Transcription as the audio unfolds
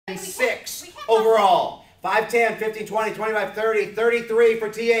6 overall. 5, 10, 15, 20, 25, 30, 33 for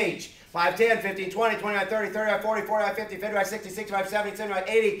TH. 5, 10, 15, 20, 25, 30, 35, 40, 45, 50, 55, 60, 65, 70, 75,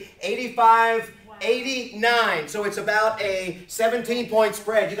 80, 85, 89. So it's about a 17-point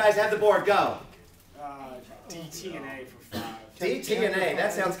spread. You guys have the board. Go. DT and A for 5. DT and A.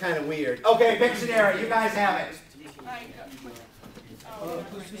 That sounds kind of weird. Okay, Pictionary. You guys have it.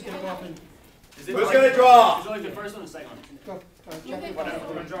 Who's going to go up and... Who's going to draw? Is it like the first one or the second one? Go. Whatever.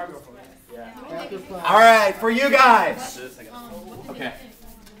 We're going to draw. Go for it. Yeah. All right, for you guys. Okay.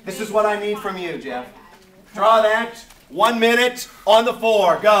 This is what I need from you, Jeff. Draw that. 1 minute on the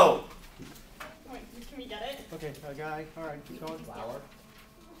floor. Go. Wait, can we get it? Okay, a guy. All right, keep going. Flower.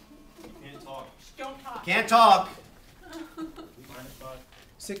 Can't talk. Don't talk. Can't talk.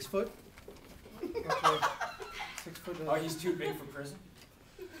 6 foot. Okay. 6 foot. Oh, he's too big for prison?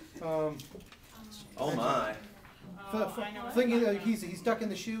 Oh my. He's ducking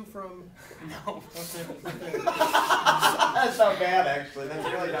the shoe from. No. That's not bad, actually. That's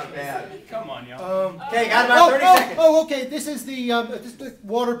really not bad. Come on, y'all. Okay, got about 30 seconds. Oh, okay. This is the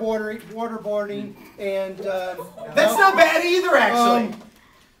waterboarding, and. That's not bad either, actually.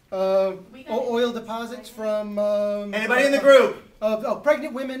 Oil deposits from. Anybody in the group?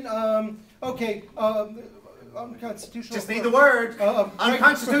 Pregnant women. Okay. Unconstitutional. Just need the word.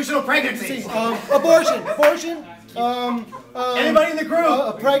 Unconstitutional pregnancies. Abortion. Anybody in the group?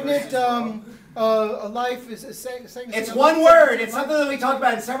 A pregnant life is saying. It's one word. It's something that we talked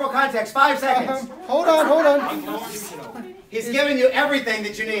about in several contexts. 5 seconds. Hold on. He's giving you everything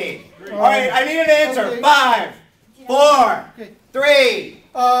that you need. All right, I need an answer. Okay. 5, 4, 3,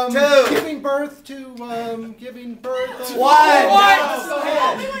 2. Giving birth to. One. What? Go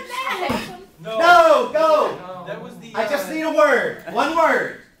ahead. No, go. That was the. I just need a word. One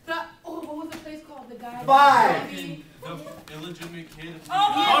word. What was the place called? The guy. 5. The illegitimate kid.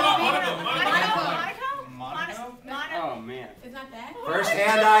 Monaco. Oh, man. Is that that? First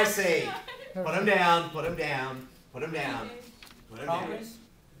hand I see. Put him down. Put him down. Put him down. Put him down.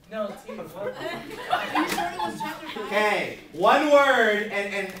 No, it's even. Okay, one word,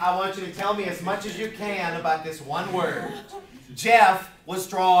 and I want you to tell me as much as you can about this one word. Jeff was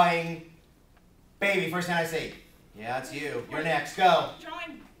drawing baby. First hand I see. Yeah, it's you. You're next. Go.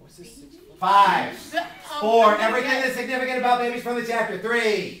 Drawing. 5, 4. Everything that's significant about babies from the chapter.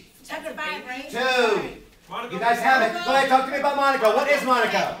 3, Chapter 5, right? 2. You guys have it. Go ahead, talk to me about Monaco. What is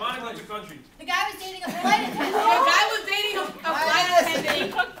Monaco? Monaco's a country. The guy was dating a flight attendant. The guy was dating a flight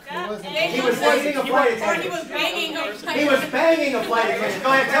attendant. He was dating a flight attendant. Or he was banging a flight attendant. He was banging a flight attendant. Go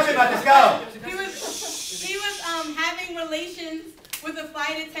ahead, tell me about this. Go. He was having relations with a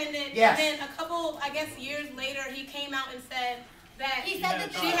flight attendant. Yes. And then a couple, I guess, years later, he came out and said that she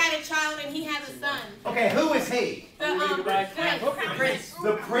had a child and he had a son. Okay, who is he? The prince.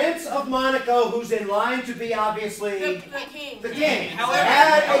 The Prince of Monaco, who's in line to be obviously The king. the king,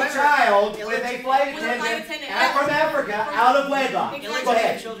 had a child with a flight attendant from Africa out of wedlock. Go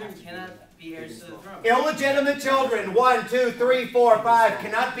ahead. Children cannot be heirs to the throne. Illegitimate children, 1, 2, 3, 4, 5,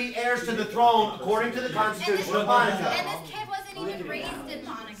 cannot be heirs to the throne according to the Constitution of Monaco. And this kid wasn't even raised in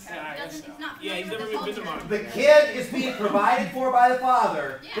Monaco. He's not He's never even been to Monaco. The kid is being provided for by the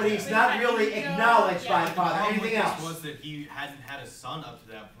father, but he's not really acknowledged by the father. Anything else? Was that he hadn't had a son up to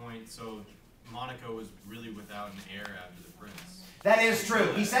that point, so Monaco was really without an heir after the prince. That is true.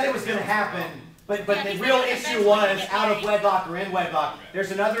 He said it was going to happen, but the real issue was out of wedlock or in wedlock.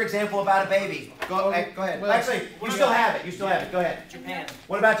 There's another example about a baby. Go ahead. Actually, you still have it. Go ahead. Japan.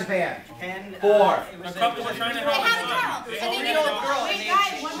 What about Japan? Japan. 4. A couple were trying to They have had a a girl. son. And they knew a girl. Wait,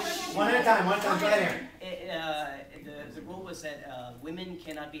 guys, One at a time. Go ahead, Aaron. The rule was that women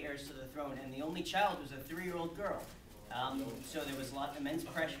cannot be heirs to the throne, and the only child was a 3-year-old girl. So there was a lot of immense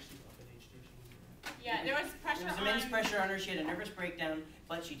pressure. Yeah, there was pressure. There was immense pressure on her. She had a nervous breakdown,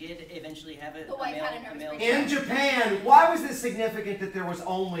 but she did eventually have The wife had a nervous male. breakdown. In Japan, why was it significant that there was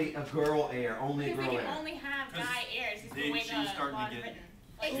only a girl heir? Only a Because girl they can heir. only have guy heirs. It's the way She was the starting law to is get.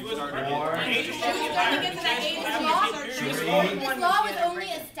 written. She was starting to Four. get. She was starting to get to that age of law. This law was only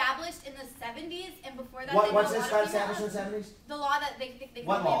established in the 70s, and before that, What's this got established in the 70s? the law that they could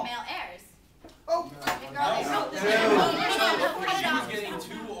What only law? have male heirs. Oh. She was getting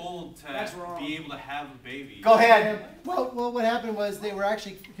too old to be able to have a baby. Go ahead. Well, what happened was they were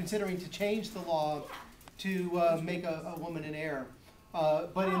actually considering to change the law to make a woman an heir.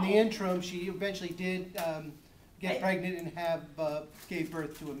 But in the interim, she eventually did get pregnant and gave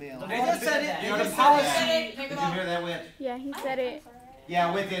birth to a male. The law said it. The policy. Did you hear that, Witch? Yeah, he said it.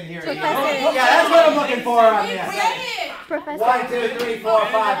 Yeah, within here. Professor. Yeah, that's what I'm looking for on this. Professor. 1, 2, 3, 4,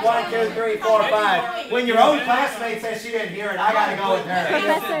 5. 1, 2, 3, 4, 5. When your own classmate says she didn't hear it, I gotta go with her.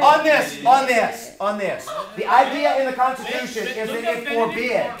 Professor. On this. The idea in the Constitution is that it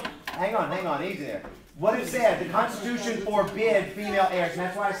forbid. Hang on, easy there. What it said, the Constitution forbid female heirs, and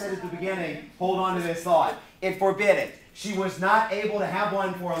that's why I said at the beginning, hold on to this thought. It forbid it. She was not able to have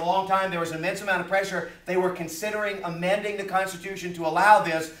one for a long time. There was an immense amount of pressure. They were considering amending the Constitution to allow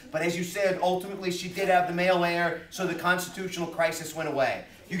this, but as you said, ultimately she did have the male heir, so the constitutional crisis went away.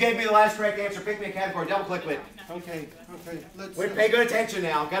 You gave me the last correct answer. Pick me a category. Double click with. Okay. Let's. Pay good attention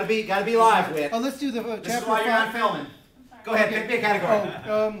now. Gotta be live with. Oh, let's do the This is chapter why you're not 5. filming. Go ahead. Pick me a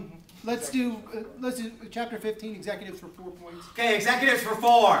category. Let's do chapter 15, executives for 4 points. Okay, executives for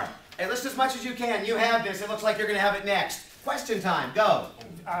 4. Hey, list as much as you can. You have this. It looks like you're going to have it next. Question time. Go.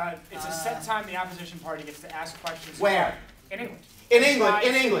 It's a set time the opposition party gets to ask questions. Where? In England.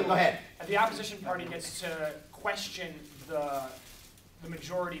 In England. Go ahead. The opposition party gets to question the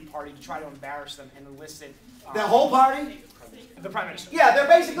majority party to try to embarrass them and elicit The whole party? the prime minister. Yeah, they're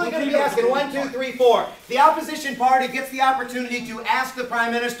basically going to be asking 1, 2, 3, 4. The opposition party gets the opportunity to ask the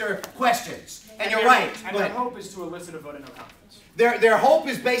prime minister questions. And you're right. And their hope is to elicit a vote of no confidence. Their hope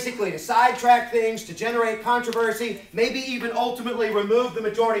is basically to sidetrack things, to generate controversy, maybe even ultimately remove the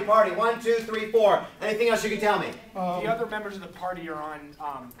majority party. 1, 2, 3, 4. Anything else you can tell me? The other members of the party are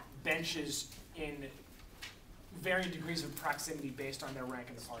on benches in varying degrees of proximity based on their rank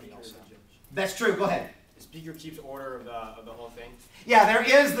in the party also. That's true. Go ahead. The speaker keeps order of the whole thing. Yeah, there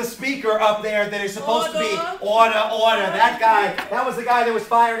is the speaker up there that is supposed to be order. That guy, that was the guy that was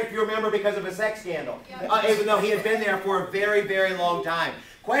fired, if you remember, because of a sex scandal. Even though he had been there for a very, very long time.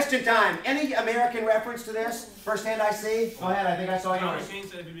 Question time. Any American reference to this? First hand I see? Go ahead, I think I saw John yours. McCain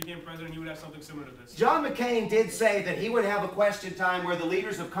said if he became president, he would have something similar to this. John McCain did say that he would have a question time where the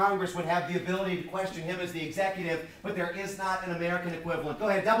leaders of Congress would have the ability to question him as the executive, but there is not an American equivalent. Go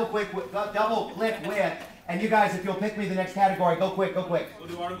ahead, double click with, and you guys, if you'll pick me the next category, go quick. We'll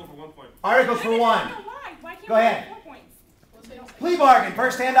do article for 1 point. Articles for 1. Go ahead. Plea bargain,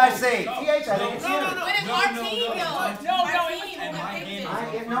 first hand I see. TH, I think it's you. But it's our team,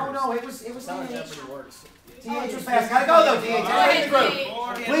 No, it was TH. TH was fast. Gotta go though, TH. Everybody in the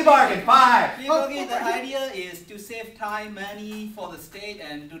group. Plea bargain, 5. Okay, the idea is to save time, money for the state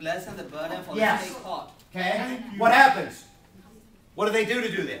and to lessen the burden for the state court. Okay. What happens? What do they do to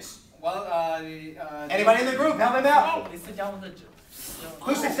do this? Well, Anybody in the group, help him out. They sit down with the judge.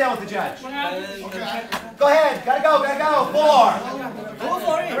 Who sits down with the judge? What happened? Go ahead. Gotta go. 4. Go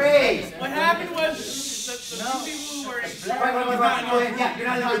for it. 3. What happened was the two people who were Wait. Go ahead. Yeah, you're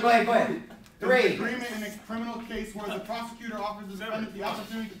not in the group. Go ahead. 3. Agreement in a criminal case where the prosecutor offers the defendant the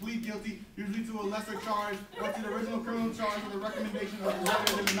opportunity to plead guilty, usually to a lesser charge, or to the original criminal charge with a recommendation of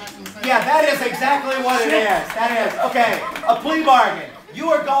rather than the maximum sentence. Yeah, that is exactly what it is. That is. Okay, a plea bargain. You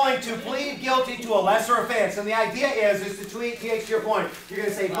are going to plead guilty to a lesser offense, and the idea is to TH, to your point, you're going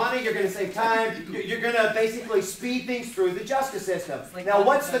to save money, you're going to save time, you're going to basically speed things through the justice system. Now,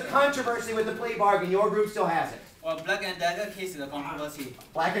 what's the controversy with the plea bargain? Your group still has it. Well, Black and Decker case is a controversy.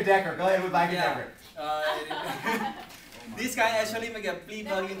 Black and Decker. Go ahead with Black and Decker. This guy actually make a plea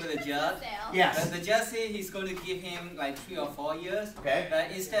bargain with the judge. Yes. But the judge said he's going to give him like 3 or 4 years. Okay.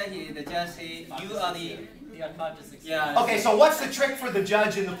 But instead, the judge said you are the. Okay, so what's the trick for the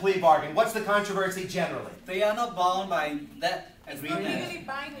judge in the plea bargain? What's the controversy generally? They are not bound by that agreement. legally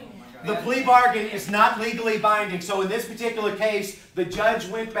binding. The plea bargain is not legally binding. So in this particular case, the judge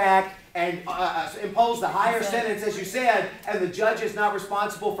went back and imposed a higher sentence, as you said, and the judge is not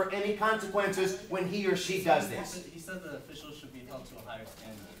responsible for any consequences when he or she does this. He said the officials should be held to a higher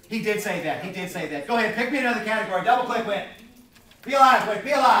standard. He did say that. He did say that. Go ahead, pick me another category. Double click, Whit. Be alive, Whit.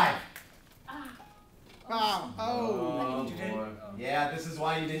 Be alive. Oh. Yeah, this is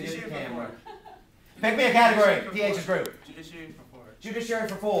why you didn't get the camera. Pick me a category. TH's group. Judiciary for 4. Judiciary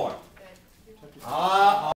for 4.